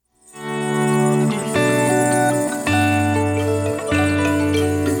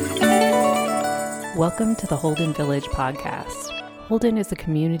Welcome to the Holden Village podcast. Holden is a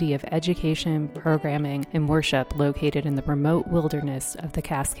community of education, programming, and worship located in the remote wilderness of the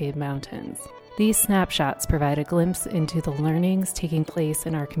Cascade Mountains. These snapshots provide a glimpse into the learnings taking place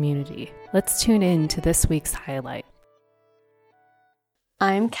in our community. Let's tune in to this week's highlight.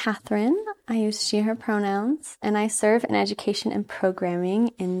 I'm Katherine. I use she, her pronouns, and I serve in education and programming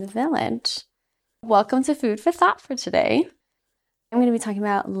in the village. Welcome to Food for Thought for today. I'm going to be talking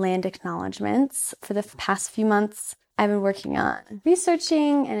about land acknowledgements. For the past few months, I've been working on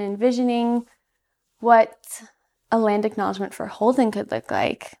researching and envisioning what a land acknowledgement for Holden could look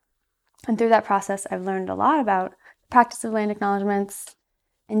like. And through that process, I've learned a lot about the practice of land acknowledgements,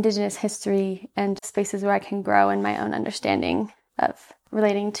 Indigenous history, and spaces where I can grow in my own understanding of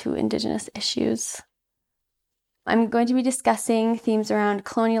relating to Indigenous issues. I'm going to be discussing themes around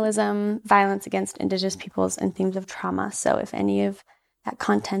colonialism, violence against Indigenous peoples, and themes of trauma. So if any of that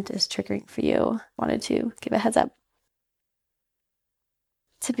content is triggering for you, I wanted to give a heads up.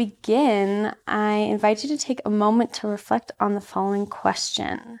 To begin, I invite you to take a moment to reflect on the following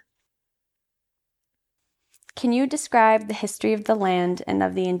question. Can you describe the history of the land and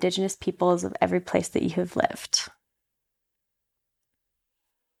of the Indigenous peoples of every place that you have lived?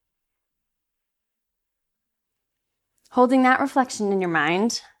 Holding that reflection in your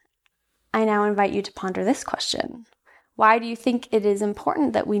mind, I now invite you to ponder this question. Why do you think it is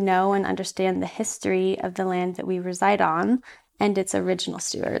important that we know and understand the history of the land that we reside on and its original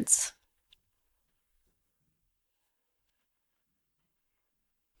stewards?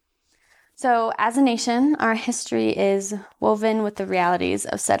 So, as a nation, our history is woven with the realities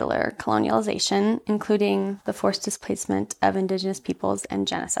of settler colonialization, including the forced displacement of Indigenous peoples and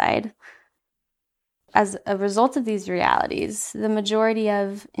genocide. As a result of these realities, the majority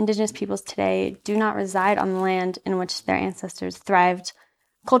of Indigenous peoples today do not reside on the land in which their ancestors thrived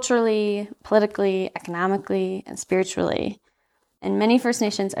culturally, politically, economically, and spiritually. And many First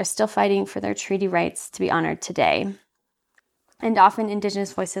Nations are still fighting for their treaty rights to be honored today. And often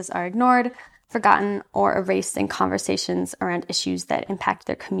Indigenous voices are ignored, forgotten, or erased in conversations around issues that impact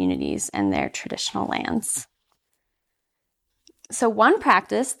their communities and their traditional lands. So one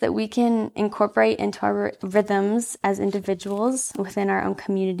practice that we can incorporate into our rhythms as individuals within our own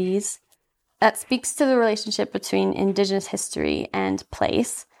communities that speaks to the relationship between Indigenous history and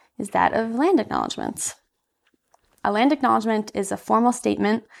place is that of land acknowledgements. A land acknowledgement is a formal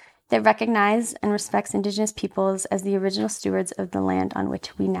statement that recognizes and respects Indigenous peoples as the original stewards of the land on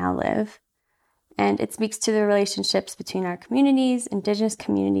which we now live. And it speaks to the relationships between our communities, Indigenous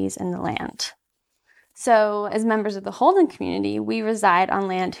communities, and the land. So, as members of the Holden community, we reside on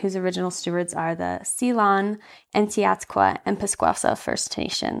land whose original stewards are the Seelon, Entiatqua, and Pasquasa First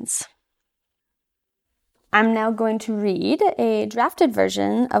Nations. I'm now going to read a drafted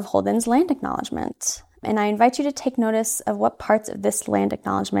version of Holden's land acknowledgement, and I invite you to take notice of what parts of this land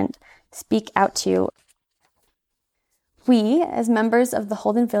acknowledgement speak out to you. We, as members of the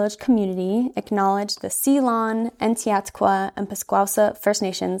Holden Village community, acknowledge the Seelon, Entiatqua, and Pasquasa First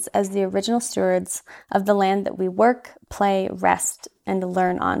Nations as the original stewards of the land that we work, play, rest, and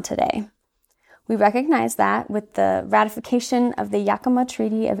learn on today. We recognize that with the ratification of the Yakima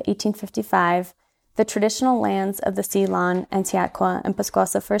Treaty of 1855, the traditional lands of the Seelon, Entiatqua, and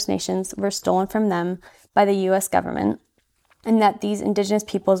Pasquasa First Nations were stolen from them by the U.S. government, and that these Indigenous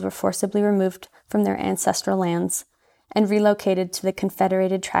peoples were forcibly removed from their ancestral lands and relocated to the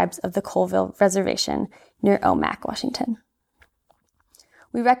Confederated Tribes of the Colville Reservation near Omak, Washington.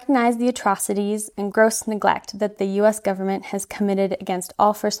 We recognize the atrocities and gross neglect that the U.S. government has committed against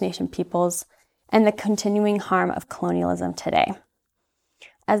all First Nation peoples and the continuing harm of colonialism today.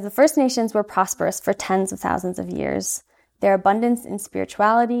 As the First Nations were prosperous for tens of thousands of years, their abundance in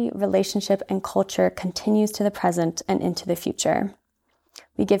spirituality, relationship, and culture continues to the present and into the future.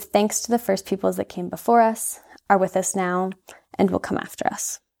 We give thanks to the first peoples that came before us, are with us now, and will come after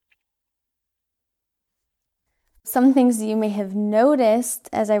us. Some things you may have noticed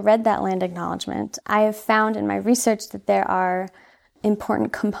as I read that land acknowledgement, I have found in my research that there are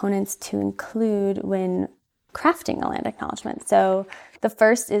important components to include when crafting a land acknowledgement. So the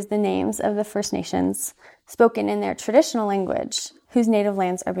first is the names of the First Nations spoken in their traditional language whose native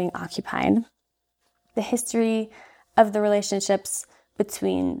lands are being occupied. The history of the relationships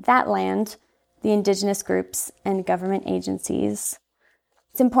between that land, the Indigenous groups, and government agencies.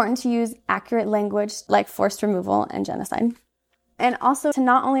 It's important to use accurate language like forced removal and genocide. And also to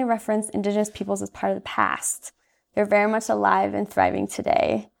not only reference Indigenous peoples as part of the past, they're very much alive and thriving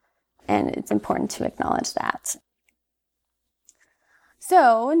today, and it's important to acknowledge that.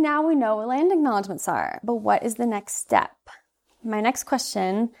 So now we know what land acknowledgements are, but what is the next step? My next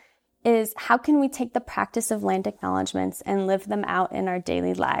question is how can we take the practice of land acknowledgements and live them out in our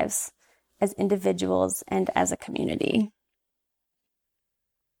daily lives as individuals and as a community?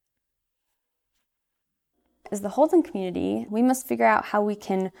 As the Holden community, we must figure out how we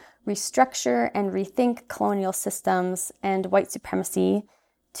can restructure and rethink colonial systems and white supremacy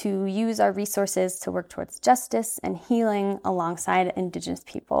to use our resources to work towards justice and healing alongside Indigenous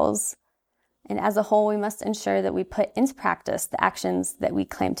peoples. And as a whole, we must ensure that we put into practice the actions that we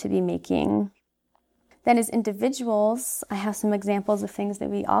claim to be making. Then as individuals, I have some examples of things that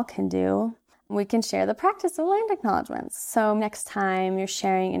we all can do. We can share the practice of land acknowledgements. So next time you're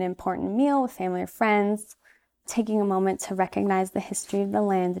sharing an important meal with family or friends, taking a moment to recognize the history of the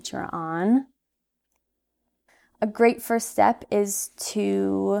land that you're on. A great first step is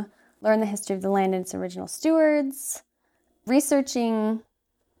to learn the history of the land and its original stewards, researching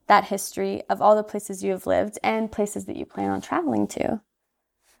that history of all the places you have lived and places that you plan on traveling to.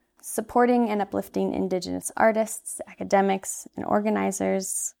 Supporting and uplifting Indigenous artists, academics, and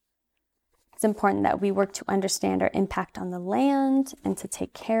organizers. It's important that we work to understand our impact on the land and to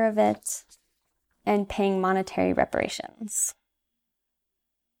take care of it, and paying monetary reparations.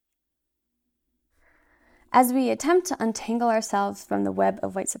 As we attempt to untangle ourselves from the web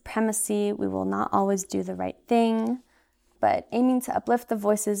of white supremacy, we will not always do the right thing, but aiming to uplift the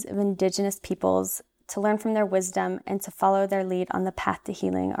voices of Indigenous peoples, to learn from their wisdom, and to follow their lead on the path to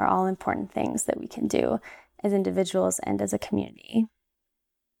healing are all important things that we can do as individuals and as a community.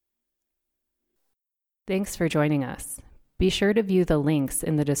 Thanks for joining us. Be sure to view the links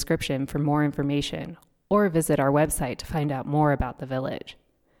in the description for more information, or visit our website to find out more about the village.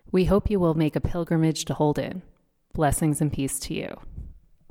 We hope you will make a pilgrimage to Holden. Blessings and peace to you.